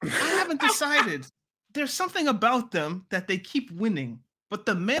 I haven't decided. There's something about them that they keep winning, but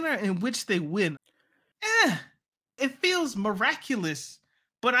the manner in which they win, it feels miraculous.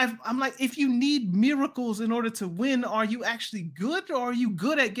 But I'm like, if you need miracles in order to win, are you actually good, or are you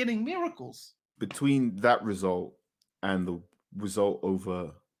good at getting miracles? Between that result and the result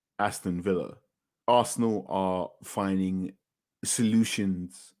over Aston Villa, Arsenal are finding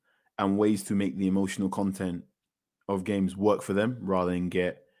solutions and ways to make the emotional content of games work for them rather than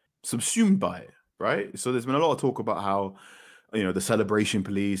get subsumed by it, right? So there's been a lot of talk about how, the celebration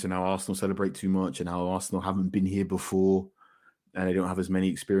police and how Arsenal celebrate too much and how Arsenal haven't been here before and they don't have as many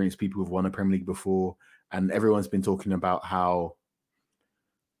experienced people who've won a Premier League before. And everyone's been talking about how,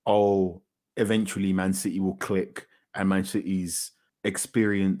 eventually Man City will click and Man City's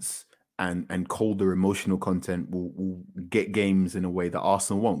experience and colder emotional content will get games in a way that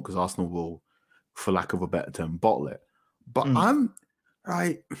Arsenal won't, because Arsenal will, for lack of a better term, bottle it. But I'm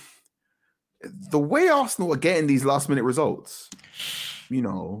right. The way Arsenal are getting these last minute results,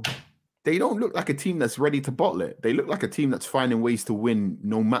 they don't look like a team that's ready to bottle it. They look like a team that's finding ways to win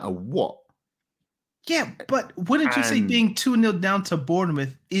no matter what. Yeah, but wouldn't you say being 2-0 down to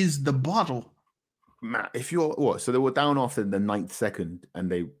Bournemouth is the bottle? Matt, if you're so they were down after the 9th second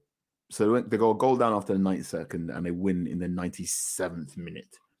and they go a goal down after the 9th second and they win in the 97th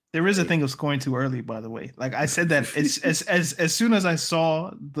minute. There is a thing of scoring too early, by the way. Like I said that as soon as I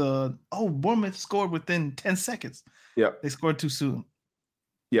saw Bournemouth scored within 10 seconds. Yeah. They scored too soon.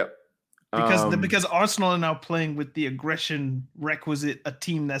 Yep. Because Arsenal are now playing with the aggression requisite a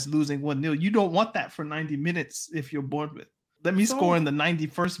team that's losing 1-0. You don't want that for 90 minutes if you're Bournemouth. Let me score in the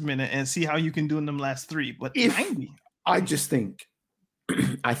 91st minute and see how you can do in them last 3. But 90. I just think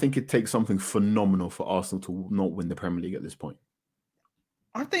it takes something phenomenal for Arsenal to not win the Premier League at this point.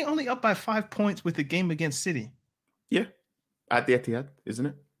 Aren't they only up by 5 points with the game against City? Yeah. At the Etihad, isn't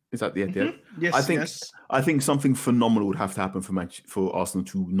it? Is that the Etihad? Mm-hmm. Yes, I think something phenomenal would have to happen for Arsenal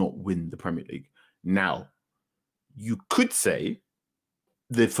to not win the Premier League. Now, you could say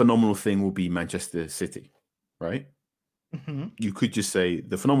the phenomenal thing will be Manchester City, right? Mm-hmm. You could just say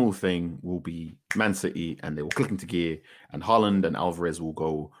the phenomenal thing will be Man City and they will click into gear and Haaland and Alvarez will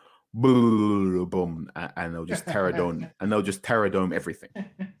go boom, boom, and they'll just terradome everything.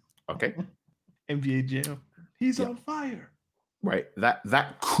 Okay? NBA Jam. He's on fire. Right,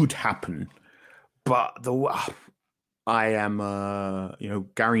 that could happen, but I am,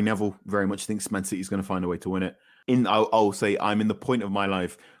 Gary Neville very much thinks Man City is going to find a way to win it. I'll say I'm in the point of my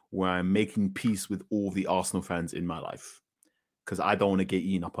life where I'm making peace with all the Arsenal fans in my life, because I don't want to get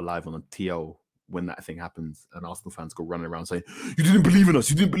eaten up alive on a TL when that thing happens and Arsenal fans go running around saying, "You didn't believe in us.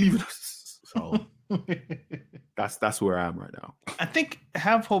 You didn't believe in us." So that's where I am right now. I think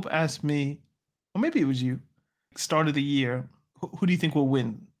Have Hope asked me, or maybe it was you, start of the year, who do you think will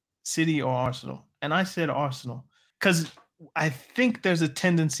win, City or Arsenal? And I said Arsenal, because I think there's a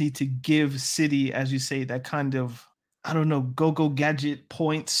tendency to give City, as you say, that kind of, I don't know, go gadget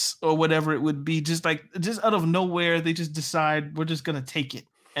points or whatever it would be. Just out of nowhere, they just decide we're just going to take it.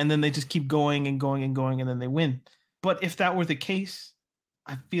 And then they just keep going and going and going, and then they win. But if that were the case,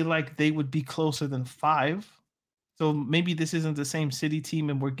 I feel like they would be closer than 5. So maybe this isn't the same City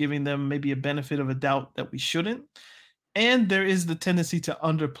team and we're giving them maybe a benefit of a doubt that we shouldn't. And there is the tendency to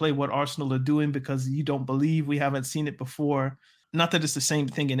underplay what Arsenal are doing because you don't believe we haven't seen it before. Not that it's the same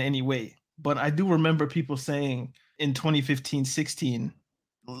thing in any way, but I do remember people saying in 2015-16,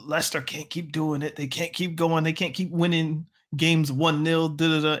 Leicester can't keep doing it. They can't keep going. They can't keep winning games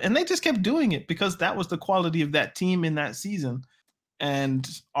 1-0, and they just kept doing it because that was the quality of that team in that season. And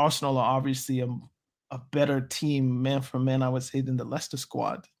Arsenal are obviously a better team, man for man, I would say, than the Leicester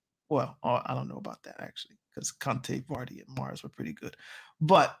squad. Well, I don't know about that, actually, because Conte, Vardy, and Mars were pretty good.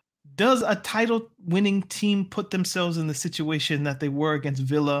 But does a title-winning team put themselves in the situation that they were against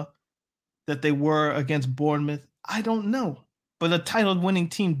Villa, that they were against Bournemouth? I don't know. But a title-winning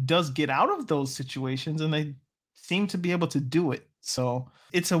team does get out of those situations, and they seem to be able to do it. So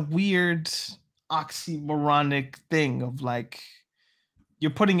it's a weird oxymoronic thing of like, you're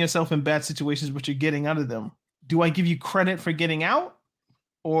putting yourself in bad situations, but you're getting out of them. Do I give you credit for getting out?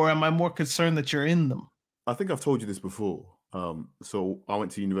 Or am I more concerned that you're in them? I think I've told you this before. So I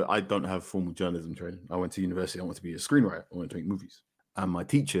went to university. I don't have formal journalism training. I went to university. I want to be a screenwriter. I want to make movies. And my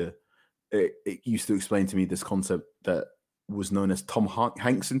teacher, it used to explain to me this concept that was known as Tom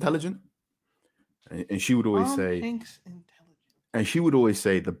Hanks intelligent. And she would always say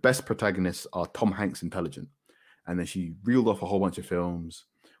the best protagonists are Tom Hanks intelligent. And then she reeled off a whole bunch of films,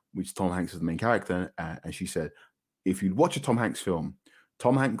 which Tom Hanks is the main character. And she said, if you'd watch a Tom Hanks film,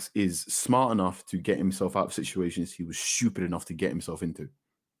 Tom Hanks is smart enough to get himself out of situations he was stupid enough to get himself into.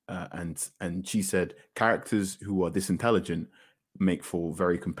 And she said, characters who are this intelligent make for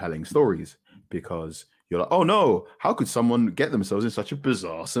very compelling stories because you're like, oh no, how could someone get themselves in such a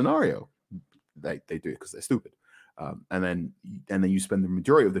bizarre scenario? They do it because they're stupid. And then you spend the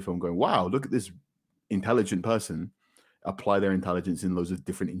majority of the film going, wow, look at this intelligent person apply their intelligence in loads of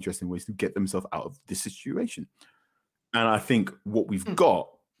different interesting ways to get themselves out of this situation. And I think what we've got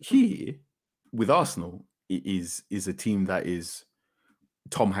here with Arsenal is a team that is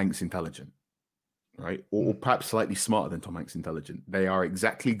Tom Hanks intelligent, right? Or perhaps slightly smarter than Tom Hanks intelligent. They are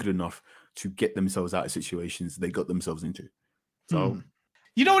exactly good enough to get themselves out of situations they got themselves into. So,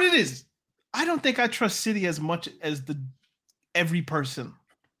 you know what it is? I don't think I trust City as much as every person.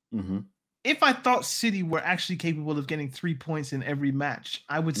 Mm-hmm. If I thought City were actually capable of getting 3 points in every match,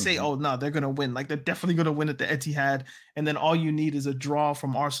 I would say, oh, no, they're going to win. Like, they're definitely going to win at the Etihad. And then all you need is a draw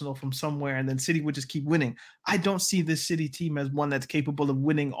from Arsenal from somewhere. And then City would just keep winning. I don't see this City team as one that's capable of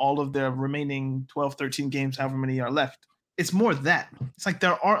winning all of their remaining 12, 13 games, however many are left. It's more that. It's like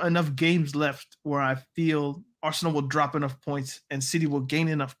there aren't enough games left where I feel Arsenal will drop enough points and City will gain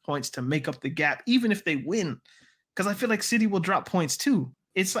enough points to make up the gap, even if they win. Because I feel like City will drop points too.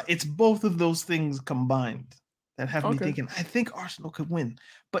 It's both of those things combined that have me thinking, I think Arsenal could win.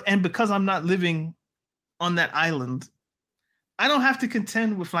 And because I'm not living on that island, I don't have to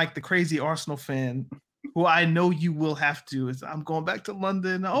contend with like the crazy Arsenal fan who I know you will have to. I'm going back to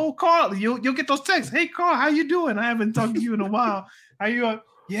London. Oh, Carl, you'll get those texts. Hey, Carl, how you doing? I haven't talked to you in a while. How you?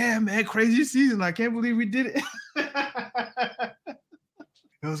 Yeah, man, crazy season. I can't believe we did it.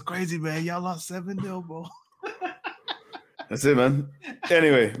 It was crazy, man. Y'all lost 7-0, bro. That's it, man.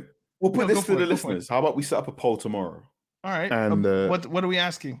 Anyway, we'll put this to the listeners. How about we set up a poll tomorrow? All right. And what are we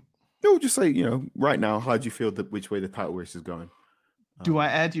asking? We'll just say, right now, how do you feel that which way the title race is going? Do I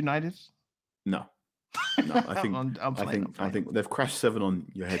add United? No. I think they've crashed 7 on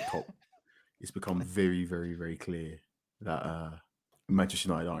your head top. It's become very, very, very clear that Manchester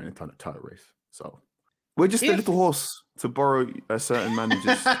United are in a title race. So we're just a little horse, to borrow a certain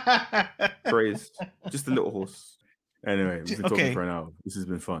manager's phrase. Just a little horse. Anyway, we've been talking for an hour. This has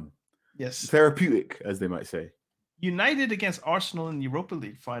been fun. Yes. Therapeutic, as they might say. United against Arsenal in the Europa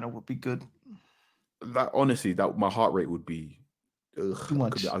League final would be good. That honestly, my heart rate would be too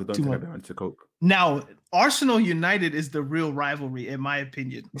much. I don't think I'd be able to cope. Now, Arsenal United is the real rivalry, in my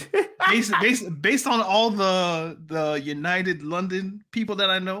opinion. based on all the United London people that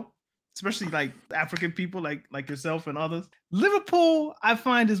I know, especially like African people like yourself and others. Liverpool, I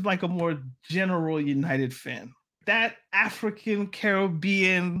find, is like a more general United fan. That African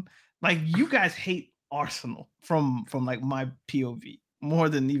Caribbean, like you guys hate Arsenal from like my POV more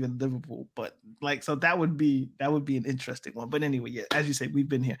than even Liverpool, but like so that would be an interesting one. But anyway, yeah, as you say, we've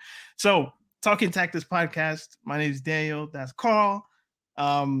been here. So Talking Tactics podcast. My name is Daniel. That's Carl.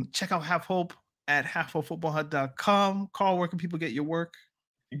 Check out Half Hope at halfhopefootballhut.com. Carl, where can people get your work?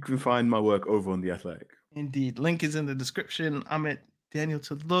 You can find my work over on The Athletic. Indeed, link is in the description. I'm at Daniel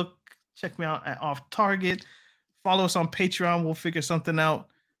to Look. Check me out at Off Target. Follow us on Patreon. We'll figure something out.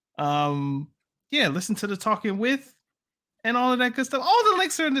 Listen to the Talking With and all of that good stuff. All the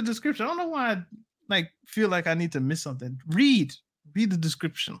links are in the description. I don't know why I like feel like I need to miss something, read the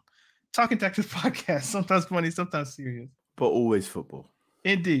description. Talking Tactics Podcast, sometimes funny, sometimes serious, but always football.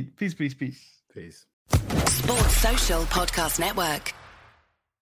 Indeed. Peace. Peace. Sports Social Podcast Network.